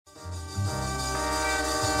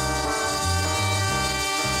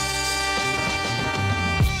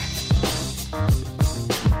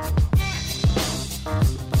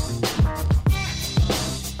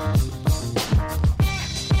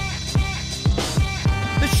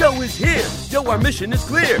show is here. Yo, our mission is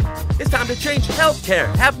clear. It's time to change healthcare.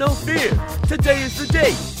 Have no fear. Today is the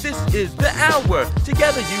day. This is the hour.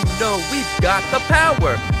 Together, you know we've got the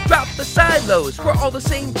power. Drop the silos. We're all the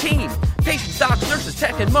same team. Patients, docs, nurses,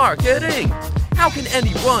 tech, and marketing. How can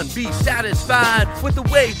anyone be satisfied with the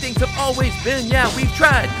way things have always been? Yeah, we've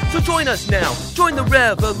tried. So join us now. Join the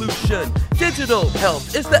revolution. Digital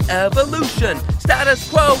health is the evolution. Status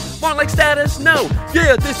quo, more like status no.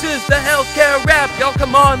 Yeah, this is the healthcare rap. Y'all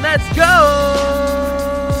come on, let's go.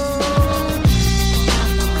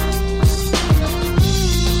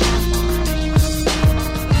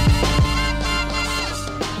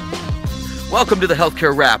 Welcome to the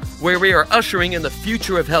Healthcare Rap, where we are ushering in the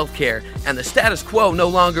future of healthcare and the status quo no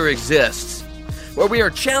longer exists. Where we are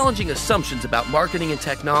challenging assumptions about marketing and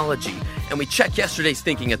technology, and we check yesterday's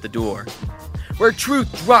thinking at the door. Where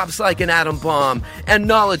truth drops like an atom bomb and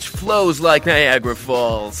knowledge flows like Niagara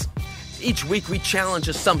Falls. Each week we challenge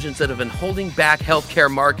assumptions that have been holding back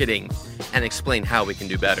healthcare marketing and explain how we can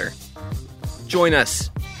do better. Join us.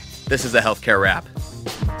 This is the Healthcare Rap.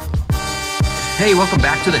 Hey, welcome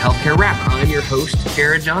back to the Healthcare Rap. I'm your host,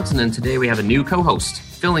 Jared Johnson, and today we have a new co-host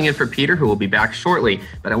filling in for Peter, who will be back shortly.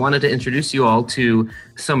 But I wanted to introduce you all to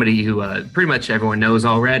somebody who pretty much everyone knows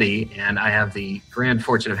already, and I have the grand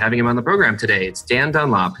fortune of having him on the program today. It's Dan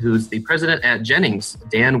Dunlop, who's the president at Jennings.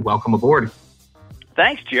 Dan, welcome aboard.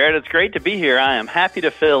 Thanks, Jared. It's great to be here. I am happy to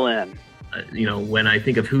fill in. When I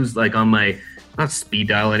think of who's like on my, not speed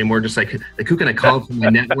dial anymore, just like who can I call from my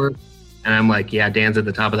network? And I'm like, yeah, Dan's at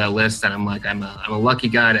the top of that list. And I'm like, I'm a lucky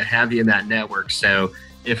guy to have you in that network. So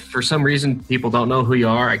if for some reason people don't know who you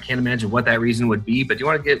are, I can't imagine what that reason would be. But do you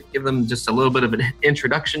want to give them just a little bit of an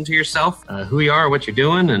introduction to yourself, who you are, what you're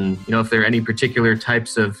doing, and if there are any particular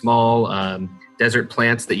types of small desert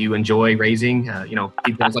plants that you enjoy raising,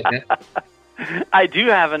 details like that? I do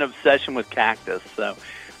have an obsession with cactus. So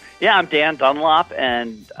yeah, I'm Dan Dunlop,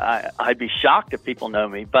 and I'd be shocked if people know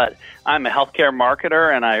me, but I'm a healthcare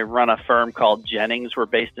marketer, and I run a firm called Jennings. We're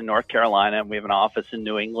based in North Carolina, and we have an office in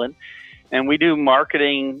New England. And we do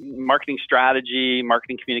marketing strategy,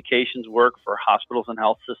 marketing communications work for hospitals and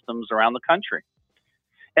health systems around the country.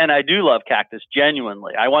 And I do love cactus,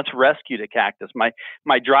 genuinely. I once rescued a cactus.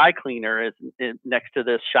 My dry cleaner is next to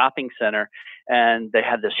this shopping center, and they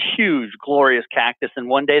had this huge, glorious cactus. And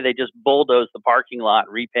one day they just bulldozed the parking lot,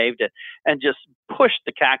 repaved it, and just pushed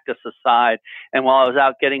the cactus aside. And while I was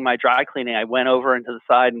out getting my dry cleaning, I went over into the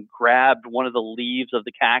side and grabbed one of the leaves of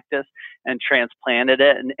the cactus and transplanted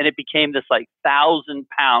it. And it became this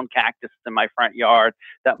 1,000-pound cactus in my front yard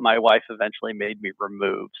that my wife eventually made me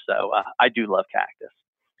remove. So I do love cactus.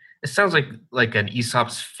 It sounds like an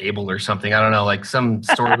Aesop's fable or something. I don't know, like some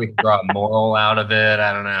story we can draw a moral out of it.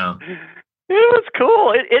 I don't know. It was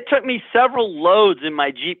cool. It took me several loads in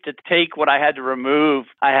my Jeep to take what I had to remove.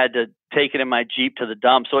 I had to take it in my Jeep to the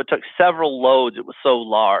dump. So it took several loads. It was so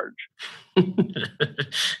large.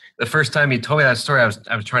 The first time you told me that story, I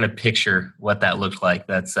was trying to picture what that looked like.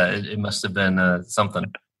 That's it must have been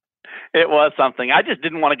something. It was something. I just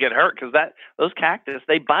didn't want to get hurt because those cactus,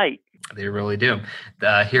 they bite. They really do.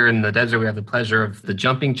 Here in the desert, we have the pleasure of the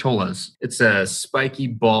jumping cholas. It's a spiky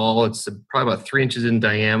ball. It's probably about 3 inches in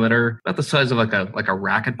diameter, about the size of like a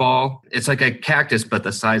racquetball. It's like a cactus, but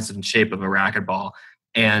the size and shape of a racquetball.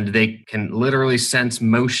 And they can literally sense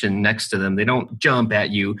motion next to them. They don't jump at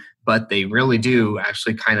you, but they really do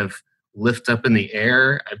actually kind of lift up in the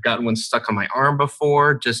air. I've gotten one stuck on my arm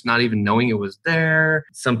before, just not even knowing it was there.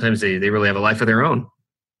 Sometimes they really have a life of their own.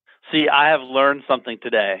 See, I have learned something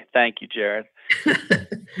today. Thank you, Jared.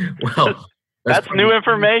 Well, that's new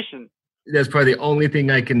information. That's probably the only thing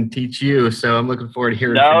I can teach you. So I'm looking forward to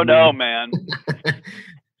hearing No, man.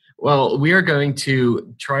 Well, we are going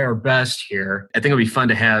to try our best here. I think it'll be fun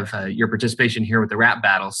to have your participation here with the rap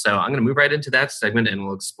battle. So I'm going to move right into that segment, and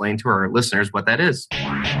we'll explain to our listeners what that is.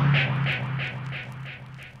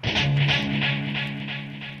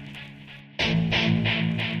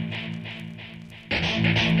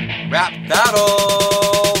 Rap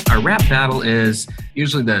battle. Our rap battle is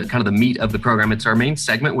usually the kind of the meat of the program. It's our main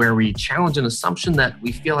segment where we challenge an assumption that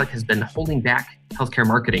we feel like has been holding back healthcare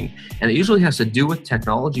marketing. And it usually has to do with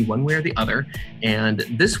technology one way or the other. And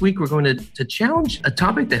this week we're going to challenge a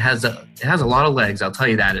topic that has a lot of legs. I'll tell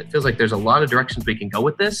you that. It feels like there's a lot of directions we can go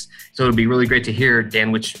with this. So it'll be really great to hear,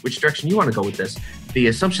 Dan, which direction you want to go with this. The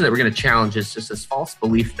assumption that we're going to challenge is just this false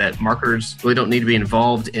belief that marketers really don't need to be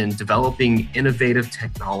involved in developing innovative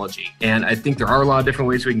technology. And I think there are a lot of different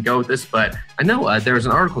ways we can go with this, but I know there was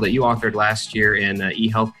an article that you authored last year in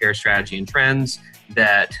eHealthcare Strategy and Trends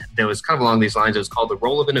that was kind of along these lines. It was called The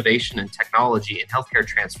Role of Innovation and Technology in Healthcare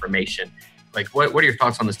Transformation. Like, what are your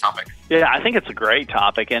thoughts on this topic? Yeah, I think it's a great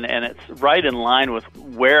topic, and it's right in line with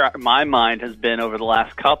where my mind has been over the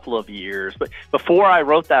last couple of years. But before I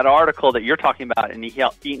wrote that article that you're talking about in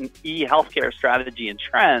e-healthcare strategy and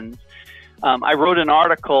trends, I wrote an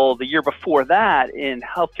article the year before that in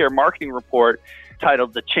Healthcare Marketing Report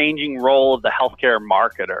titled The Changing Role of the Healthcare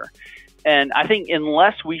Marketer. And I think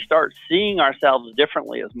unless we start seeing ourselves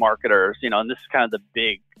differently as marketers, and this is kind of the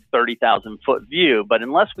big 30,000 foot view, but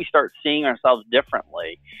unless we start seeing ourselves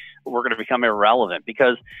differently, we're going to become irrelevant,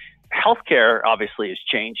 because healthcare obviously is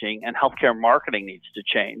changing and healthcare marketing needs to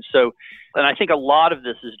change. So, and I think a lot of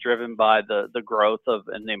this is driven by the growth of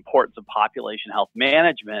and the importance of population health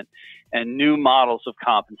management and new models of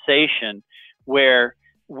compensation, where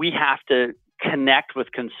we have to connect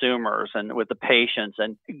with consumers and with the patients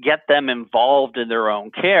and get them involved in their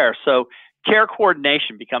own care. So care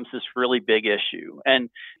coordination becomes this really big issue.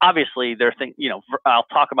 And obviously I'll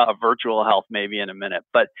talk about virtual health maybe in a minute,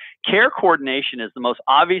 but care coordination is the most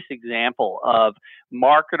obvious example of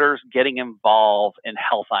marketers getting involved in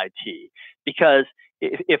health IT. Because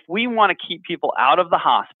if we want to keep people out of the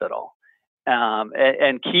hospital,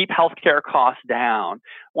 and keep healthcare costs down,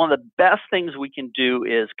 one of the best things we can do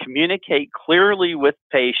is communicate clearly with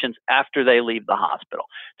patients after they leave the hospital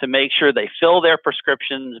to make sure they fill their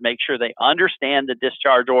prescriptions, make sure they understand the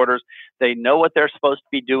discharge orders, they know what they're supposed to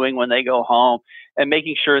be doing when they go home, and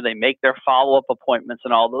making sure they make their follow-up appointments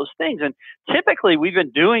and all those things. And typically we've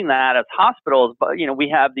been doing that as hospitals, but we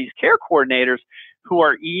have these care coordinators who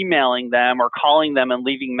are emailing them or calling them and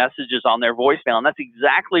leaving messages on their voicemail. And that's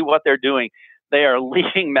exactly what they're doing. They are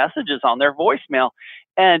leaving messages on their voicemail.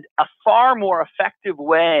 And a far more effective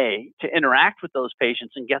way to interact with those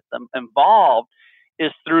patients and get them involved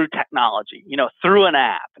is through technology, through an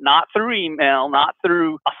app, not through email, not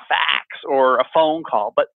through a fax or a phone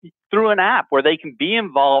call, but through an app where they can be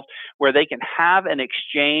involved, where they can have an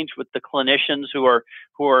exchange with the clinicians who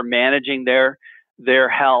are managing their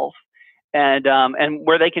health. And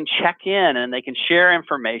where they can check in and they can share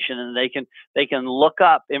information and they can look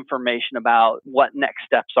up information about what next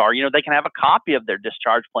steps are. They can have a copy of their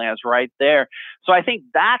discharge plans right there. So I think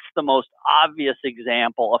that's the most obvious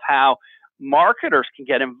example of how marketers can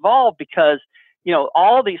get involved, because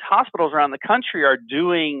all these hospitals around the country are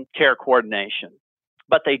doing care coordination,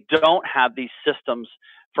 but they don't have these systems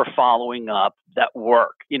for following up that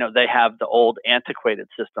work. They have the old antiquated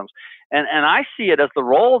systems. And I see it as the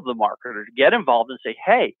role of the marketer to get involved and say,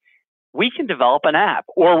 hey, we can develop an app,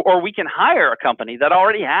 or we can hire a company that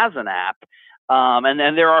already has an app. And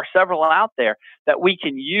then there are several out there that we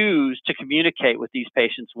can use to communicate with these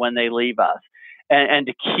patients when they leave us, and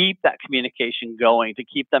to keep that communication going, to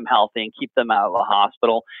keep them healthy and keep them out of the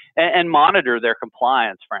hospital, and monitor their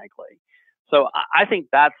compliance, frankly. So I think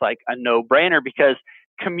that's like a no-brainer, because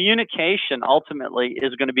communication ultimately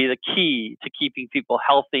is going to be the key to keeping people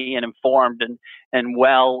healthy and informed and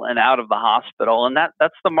well and out of the hospital. And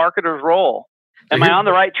that's the marketer's role. Am I on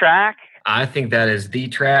the right track? I think that is the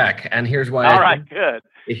track. And here's why. All right, good.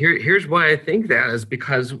 Here's why I think that is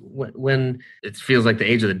because when it feels like the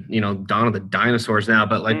age of the, dawn of the dinosaurs now,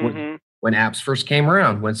 but like when apps first came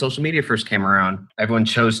around, when social media first came around, everyone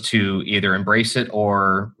chose to either embrace it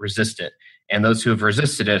or resist it. And those who have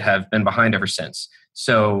resisted it have been behind ever since.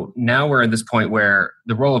 So now we're at this point where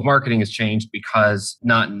the role of marketing has changed, because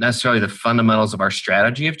not necessarily the fundamentals of our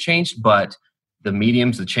strategy have changed, but the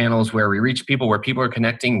mediums, the channels where we reach people, where people are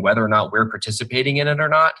connecting, whether or not we're participating in it or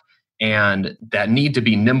not. And that need to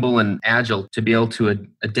be nimble and agile to be able to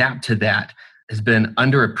adapt to that has been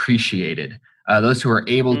underappreciated. Those who are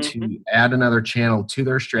able to add another channel to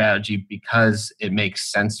their strategy because it makes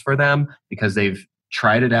sense for them, because they've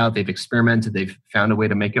tried it out, they've experimented, they've found a way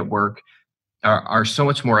to make it work, are so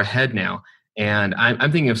much more ahead now. And I'm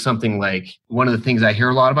thinking of something like, one of the things I hear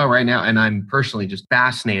a lot about right now, and I'm personally just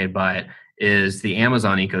fascinated by it, is the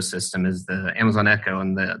Amazon ecosystem, is the Amazon Echo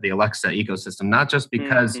and the Alexa ecosystem. Not just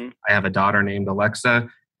because I have a daughter named Alexa,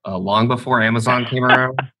 long before Amazon came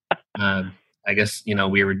around. I guess,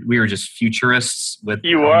 we were just futurists with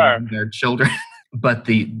their children. But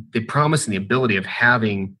the promise and the ability of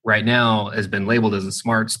having right now has been labeled as a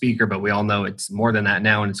smart speaker, but we all know it's more than that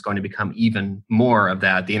now, and it's going to become even more of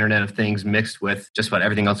that, the Internet of Things mixed with just about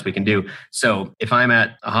everything else we can do. So if I'm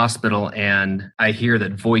at a hospital and I hear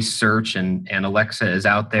that voice search and Alexa is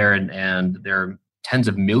out there, and there are tens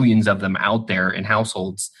of millions of them out there in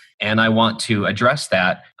households, and I want to address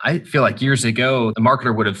that, I feel like years ago, the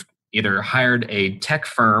marketer would have either hired a tech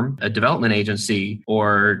firm, a development agency,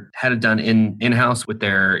 or had it done in-house with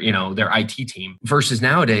their IT team. Versus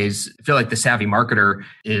nowadays, I feel like the savvy marketer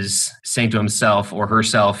is saying to himself or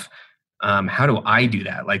herself, how do I do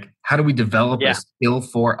that? Like, how do we develop a skill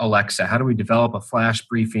for Alexa? How do we develop a flash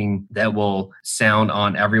briefing that will sound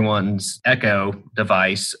on everyone's Echo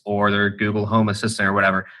device or their Google Home Assistant or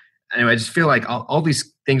whatever? Anyway, I just feel like all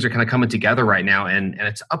these things are kind of coming together right now, and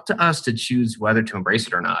it's up to us to choose whether to embrace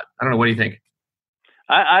it or not. I don't know. What do you think?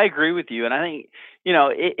 I agree with you. And I think,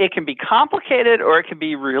 it can be complicated or it can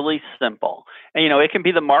be really simple. And, it can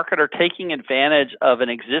be the marketer taking advantage of an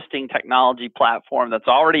existing technology platform that's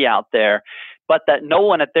already out there, but that no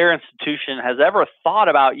one at their institution has ever thought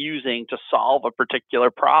about using to solve a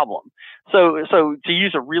particular problem. So to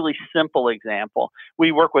use a really simple example,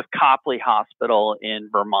 we work with Copley Hospital in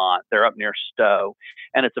Vermont. They're up near Stowe,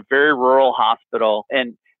 and it's a very rural hospital.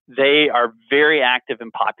 And they are very active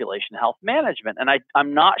in population health management. And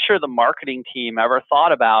I'm not sure the marketing team ever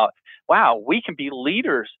thought about, wow, we can be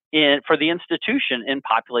leaders for the institution in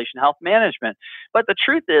population health management. But the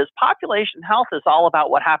truth is, population health is all about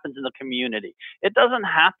what happens in the community. It doesn't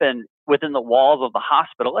happen within the walls of the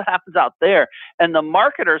hospital. It happens out there. And the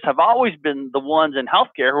marketers have always been the ones in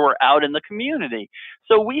healthcare who are out in the community.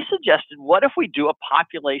 So we suggested, what if we do a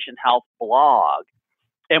population health blog?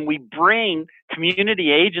 And we bring community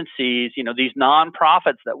agencies, these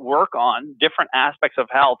nonprofits that work on different aspects of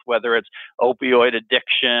health, whether it's opioid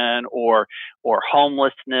addiction or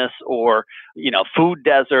homelessness or, food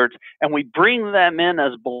deserts, and we bring them in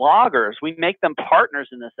as bloggers. We make them partners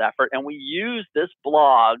in this effort, and we use this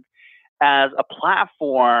blog as a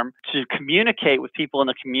platform to communicate with people in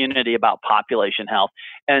the community about population health.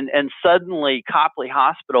 And suddenly Copley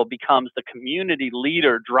Hospital becomes the community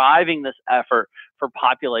leader driving this effort for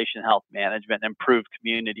population health management and improved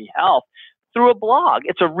community health through a blog.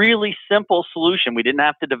 It's a really simple solution. We didn't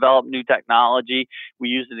have to develop new technology. We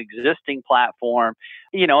used an existing platform,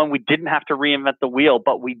 and we didn't have to reinvent the wheel,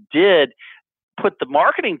 but we did put the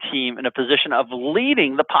marketing team in a position of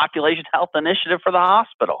leading the population health initiative for the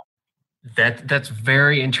hospital. That's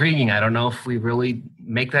very intriguing. I don't know if we really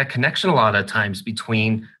make that connection a lot of times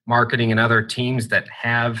between marketing and other teams that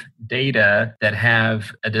have data, that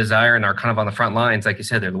have a desire and are kind of on the front lines. Like you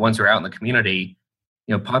said, they're the ones who are out in the community.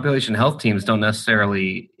 Population health teams don't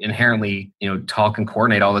necessarily inherently, talk and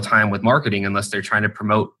coordinate all the time with marketing unless they're trying to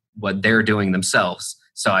promote what they're doing themselves.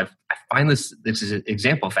 So I find this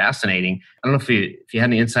example fascinating. I don't know if you had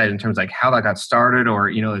any insight in terms of like how that got started, or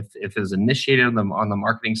if it was initiated on the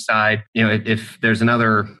marketing side. If there's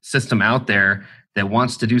another system out there that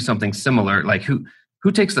wants to do something similar, like who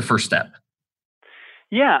takes the first step?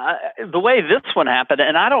 Yeah, the way this one happened,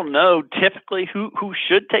 and I don't know typically who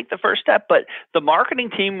should take the first step, but the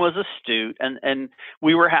marketing team was astute, and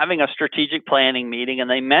we were having a strategic planning meeting,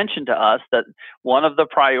 and they mentioned to us that one of the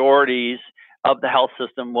priorities of the health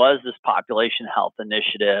system was this population health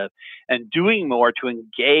initiative and doing more to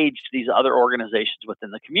engage these other organizations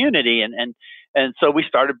within the community. And so we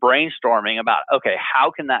started brainstorming about, okay,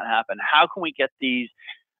 how can that happen? How can we get these,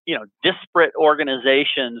 disparate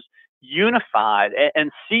organizations unified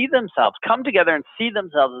and see themselves, come together and see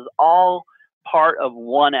themselves as all part of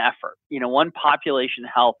one effort, one population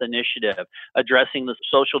health initiative addressing the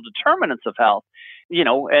social determinants of health.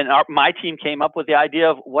 My team came up with the idea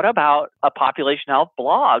of, what about a population health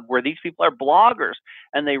blog where these people are bloggers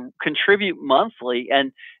and they contribute monthly,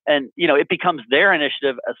 and it becomes their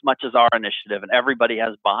initiative as much as our initiative, and everybody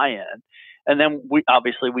has buy-in. And then we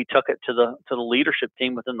took it to the leadership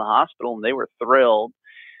team within the hospital, and they were thrilled.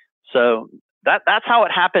 So that's how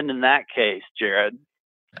it happened in that case, Jared.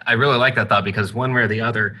 I really like that thought, because one way or the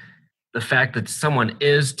other, the fact that someone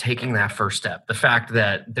is taking that first step, the fact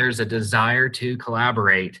that there's a desire to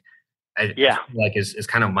collaborate, I feel like is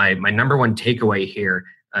kind of my number one takeaway here.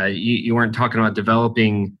 You weren't talking about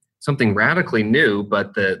developing something radically new,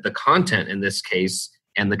 but the content in this case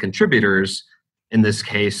and the contributors in this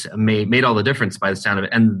case made all the difference by the sound of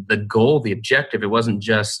it. And the goal, the objective,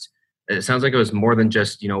 it sounds like it was more than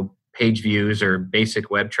just, page views or basic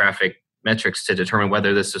web traffic metrics to determine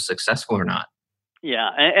whether this is successful or not. Yeah,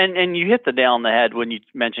 and you hit the nail on the head when you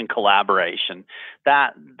mentioned collaboration.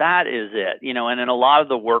 That is it. And in a lot of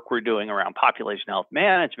the work we're doing around population health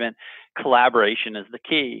management, collaboration is the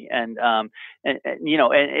key. And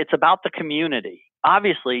it's about the community.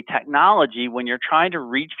 Obviously, technology, when you're trying to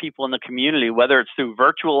reach people in the community, whether it's through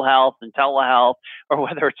virtual health and telehealth, or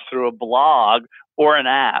whether it's through a blog or an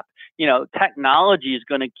app, technology is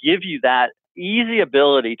going to give you that easy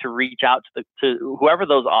ability to reach out to whoever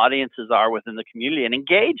those audiences are within the community and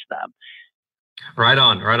engage them. Right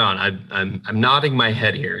on. I'm nodding my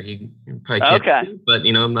head here. You probably can't see, but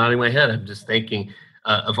I'm nodding my head. I'm just thinking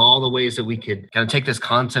of all the ways that we could kind of take this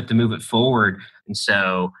concept and move it forward. And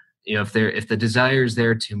so, if the desire is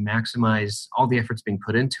there to maximize all the efforts being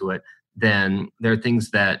put into it, then there are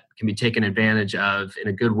things that can be taken advantage of in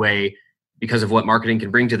a good way because of what marketing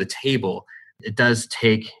can bring to the table. It does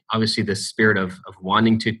take, obviously, the spirit of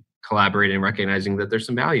wanting to collaborate and recognizing that there's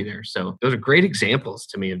some value there. So those are great examples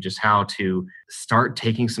to me of just how to start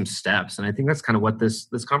taking some steps. And I think that's kind of what this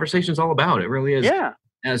conversation is all about. It really is. Yeah.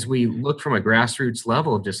 As we look from a grassroots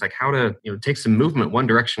level of just like how to take some movement one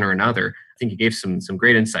direction or another, I think you gave some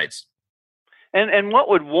great insights. And what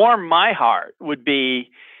would warm my heart would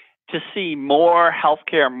be to see more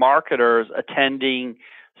healthcare marketers attending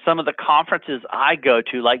some of the conferences I go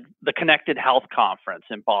to, like the Connected Health Conference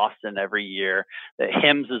in Boston every year. The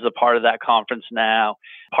HIMSS is a part of that conference now.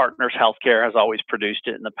 Partners Healthcare has always produced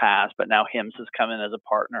it in the past, but now HIMSS has come in as a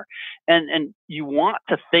partner. And you want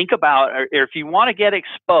to think about, or if you want to get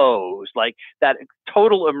exposed, like that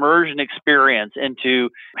total immersion experience into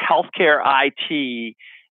healthcare IT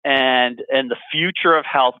and the future of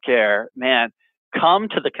healthcare, man, come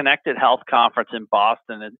to the Connected Health Conference in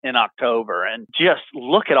Boston in October and just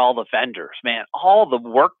look at all the vendors, man, all the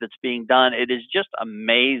work that's being done. It is just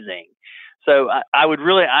amazing. So I would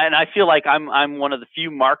really, and I feel like I'm one of the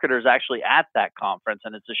few marketers actually at that conference,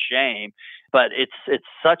 and it's a shame, but it's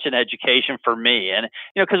such an education for me. And,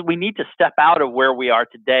 because we need to step out of where we are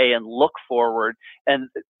today and look forward, and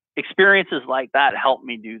experiences like that help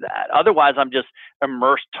me do that. Otherwise, I'm just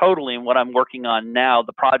immersed totally in what I'm working on now,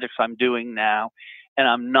 the projects I'm doing now, and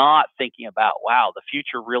I'm not thinking about, wow, the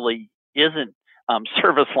future really isn't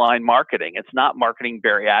service line marketing. It's not marketing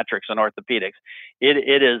bariatrics and orthopedics.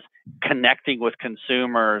 It is connecting with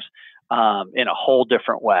consumers in a whole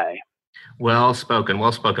different way. Well spoken.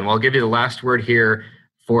 Well, I'll give you the last word here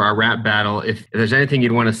for our rap battle. If there's anything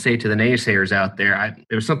you'd want to say to the naysayers out there,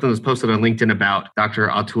 there was something that was posted on LinkedIn about Dr.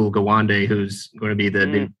 Atul Gawande, who's going to be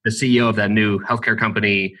the CEO of that new healthcare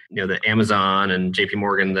company, the Amazon and JP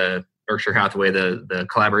Morgan, the Berkshire Hathaway, the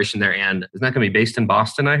collaboration there. And isn't that going to be based in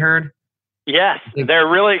Boston, I heard? Yes, they're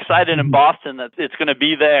really excited in Boston that it's going to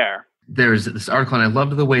be there. There's this article, and I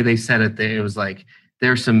loved the way they said it. It was like,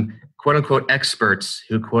 there's some quote unquote experts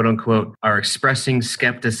who quote unquote are expressing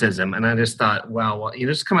skepticism. And I just thought, wow, well, you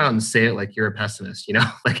just come out and say it like you're a pessimist,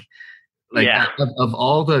 Yeah. Of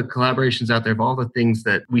all the collaborations out there, of all the things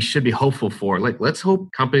that we should be hopeful for, let's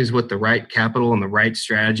hope companies with the right capital and the right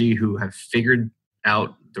strategy who have figured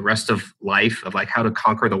out the rest of life of how to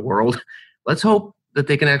conquer the world, let's hope that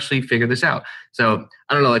they can actually figure this out. So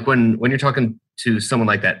I don't know, when you're talking to someone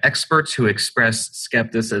like that, experts who express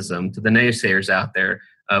skepticism to the naysayers out there,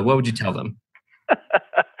 what would you tell them?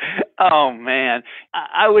 Oh, man.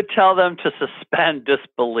 I would tell them to suspend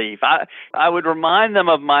disbelief. I would remind them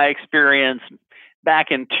of my experience back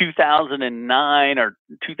in 2009 or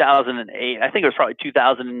 2008. I think it was probably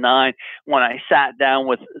 2009 when I sat down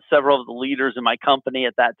with several of the leaders in my company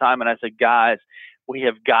at that time. And I said, guys, we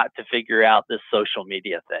have got to figure out this social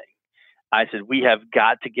media thing. I said, we have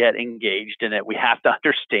got to get engaged in it. We have to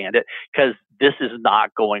understand it because this is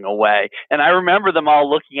not going away. And I remember them all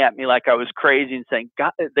looking at me like I was crazy and saying,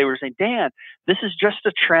 God, they were saying, Dan, this is just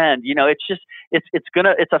a trend.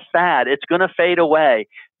 It's a fad. It's going to fade away.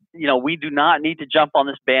 We do not need to jump on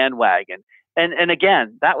this bandwagon. And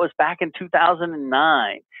again, that was back in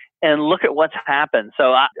 2009. And look at what's happened.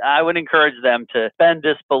 So I would encourage them to suspend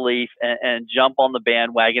disbelief and jump on the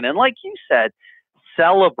bandwagon. And like you said,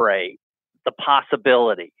 celebrate the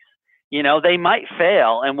possibilities. They might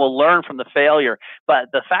fail and we'll learn from the failure. But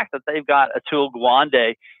the fact that they've got Atul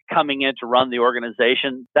Gawande coming in to run the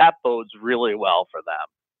organization, that bodes really well for them.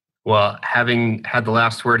 Well, having had the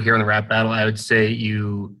last word here on the rap battle, I would say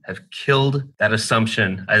you have killed that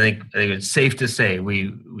assumption. I think it's safe to say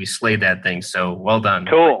we slayed that thing. So well done.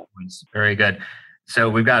 Cool. Very good. So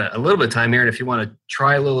we've got a little bit of time here. And if you want to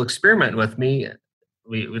try a little experiment with me,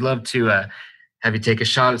 we'd love to have you take a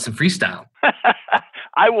shot at some freestyle.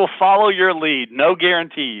 I will follow your lead. No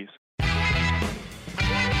guarantees.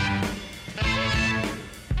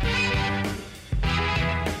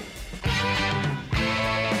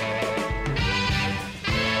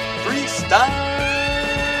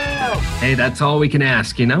 Hey, that's all we can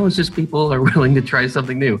ask, It's just people are willing to try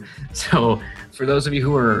something new. So for those of you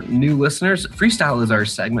who are new listeners, Freestyle is our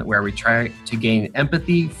segment where we try to gain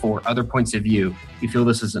empathy for other points of view. We feel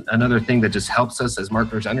this is another thing that just helps us as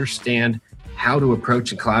marketers understand how to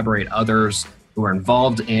approach and collaborate others who are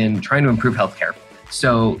involved in trying to improve healthcare.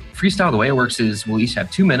 So Freestyle, the way it works is we'll each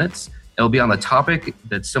have 2 minutes. It'll be on the topic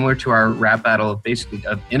that's similar to our rap battle of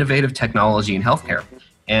innovative technology in healthcare.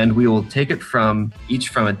 And we will take it from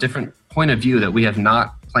a different point of view that we have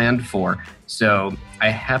not planned for. So I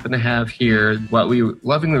happen to have here what we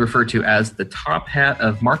lovingly refer to as the top hat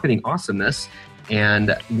of marketing awesomeness.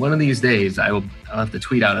 And one of these days, I'll have to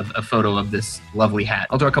tweet out a photo of this lovely hat.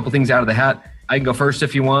 I'll throw a couple things out of the hat. I can go first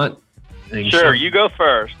if you want. Sure, you go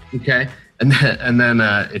first. Okay. And then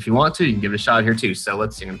if you want to, you can give it a shot here too. So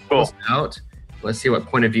let's see. I'm going to pull this out. Let's see what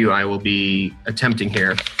point of view I will be attempting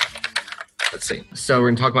here. Let's see. So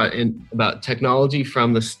we're going to talk about technology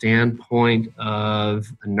from the standpoint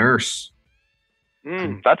of a nurse.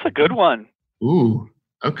 That's a good one. Ooh,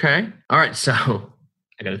 okay. All right. So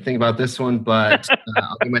I got to think about this one, but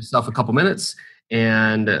I'll give myself a couple minutes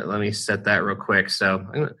and let me set that real quick. So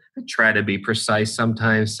I'm going to try to be precise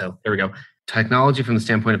sometimes. So there we go. Technology from the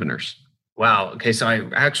standpoint of a nurse. Wow. Okay. So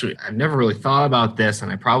I've never really thought about this,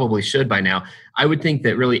 and I probably should by now. I would think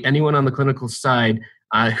that really anyone on the clinical side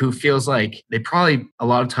who feels like they probably a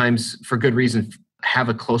lot of times for good reason have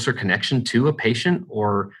a closer connection to a patient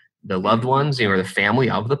or the loved ones, or the family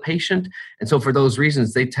of the patient. And so for those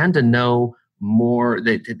reasons, they tend to know more,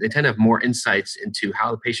 they tend to have more insights into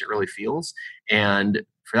how the patient really feels. And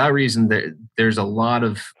for that reason, there's a lot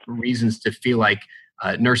of reasons to feel like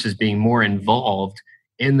nurses being more involved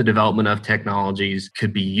in the development of technologies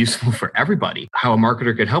could be useful for everybody. How a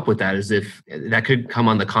marketer could help with that is if that could come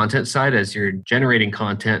on the content side as you're generating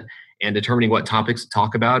content and determining what topics to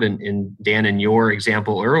talk about. And Dan, in your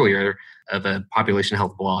example earlier of a population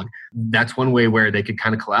health blog, that's one way where they could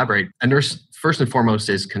kind of collaborate. A nurse, first and foremost,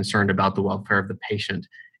 is concerned about the welfare of the patient.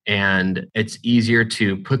 And it's easier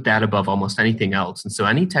to put that above almost anything else. And so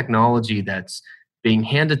any technology that's being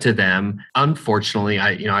handed to them, unfortunately,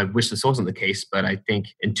 I wish this wasn't the case, but I think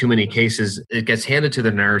in too many cases it gets handed to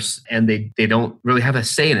the nurse and they don't really have a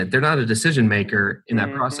say in it. They're not a decision maker in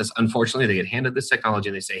that process. Unfortunately, they get handed this technology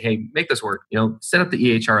and they say, hey, make this work. Set up the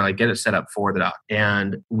EHR, like get it set up for the doc.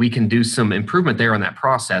 And we can do some improvement there on that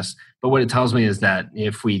process. But what it tells me is that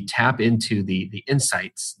if we tap into the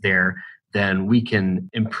insights there, then we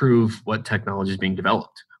can improve what technology is being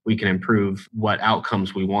developed. We can improve what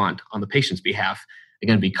outcomes we want on the patient's behalf.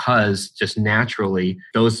 Again, because just naturally,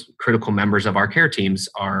 those critical members of our care teams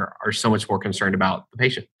are so much more concerned about the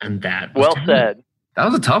patient. And that was said. That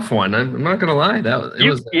was a tough one. I'm not going to lie. That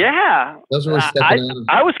was really stepping out.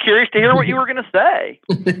 I was curious to hear what you were going to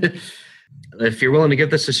say. If you're willing to give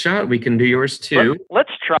this a shot, we can do yours too.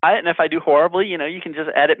 Let's try it. And if I do horribly, you can just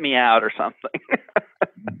edit me out or something.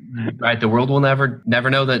 Right. The world will never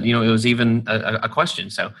know that, it was even a question.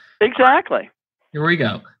 So exactly. Here we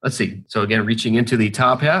go. Let's see. So again, reaching into the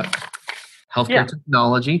top hat, healthcare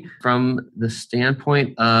technology from the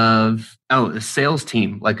standpoint of, the sales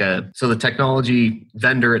team, so the technology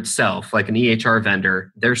vendor itself, like an EHR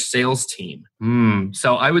vendor, their sales team.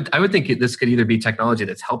 So I would think this could either be technology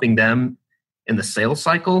that's helping them in the sales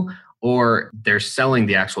cycle, or they're selling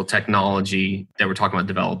the actual technology that we're talking about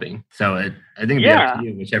developing. So I think it's up to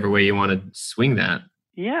you, whichever way you want to swing that.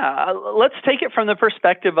 Yeah, let's take it from the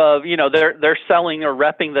perspective of, they're selling or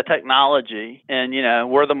repping the technology, and,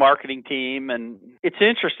 we're the marketing team. And it's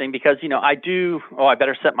interesting because, I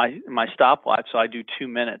better set my stopwatch. So I do 2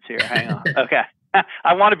 minutes here. Hang on. Okay.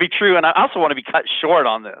 I want to be true. And I also want to be cut short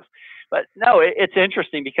on this, but no, it's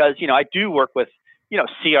interesting because, I do work with,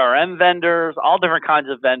 CRM vendors, all different kinds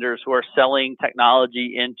of vendors who are selling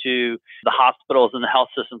technology into the hospitals and the health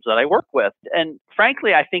systems that I work with. And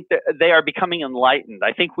frankly, I think that they are becoming enlightened.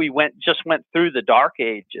 I think we just went through the dark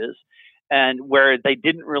ages, and where they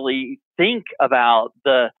didn't really think about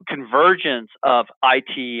the convergence of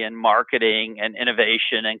IT and marketing and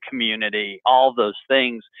innovation and community, all those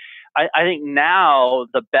things. I think now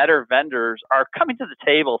the better vendors are coming to the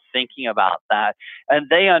table thinking about that, and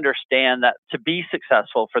they understand that to be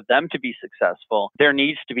successful, for them to be successful, there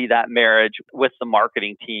needs to be that marriage with the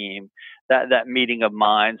marketing team, that meeting of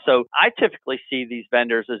minds. So I typically see these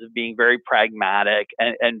vendors as being very pragmatic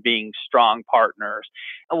and being strong partners.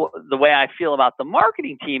 And the way I feel about the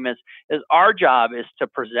marketing team is our job is to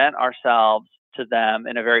present ourselves to them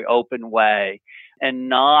in a very open way, and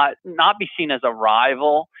not be seen as a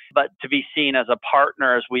rival, but to be seen as a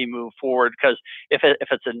partner as we move forward. Because if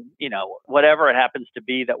it's whatever it happens to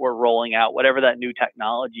be that we're rolling out, whatever that new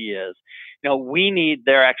technology is, we need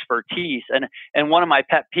their expertise. And one of my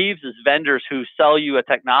pet peeves is vendors who sell you a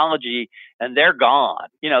technology and they're gone.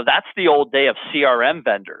 That's the old day of CRM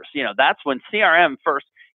vendors. That's when CRM first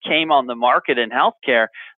came on the market in healthcare.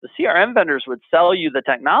 The CRM vendors would sell you the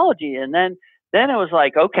technology, and then it was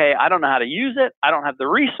like, okay, I don't know how to use it. I don't have the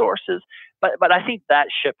resources, but I think that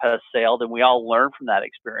ship has sailed, and we all learn from that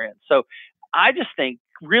experience. So I just think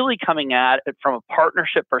really coming at it from a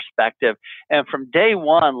partnership perspective, and from day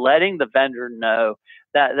one, letting the vendor know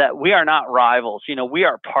that we are not rivals. We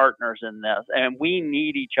are partners in this, and we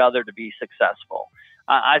need each other to be successful.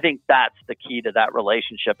 I think that's the key to that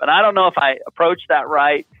relationship. And I don't know if I approached that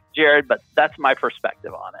right, Jared, but that's my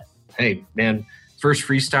perspective on it. Hey, man, first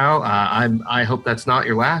freestyle. I hope that's not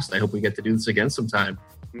your last. I hope we get to do this again sometime.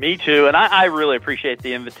 Me too. And I really appreciate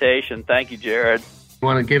the invitation. Thank you, Jared. You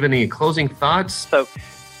want to give any closing thoughts? So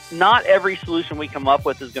not every solution we come up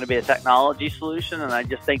with is going to be a technology solution. And I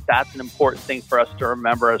just think that's an important thing for us to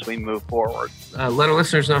remember as we move forward. Let our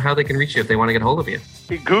listeners know how they can reach you if they want to get a hold of you.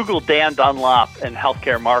 You Google Dan Dunlop and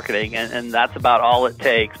healthcare marketing, and that's about all it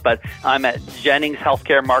takes. But I'm at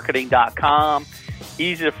JenningsHealthcareMarketing.com.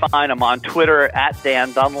 Easy to find. I'm on Twitter at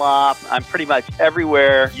Dan Dunlop. I'm pretty much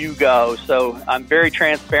everywhere you go. So I'm very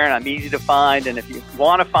transparent. I'm easy to find. And if you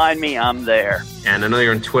want to find me, I'm there. And I know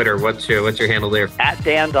you're on Twitter. What's your handle there? At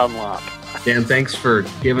Dan Dunlop. Dan, thanks for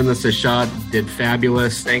giving this a shot. Did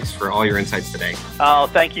fabulous. Thanks for all your insights today. Oh,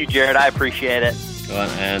 thank you, Jared. I appreciate it.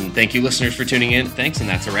 And thank you, listeners, for tuning in. Thanks, and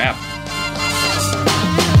that's a wrap.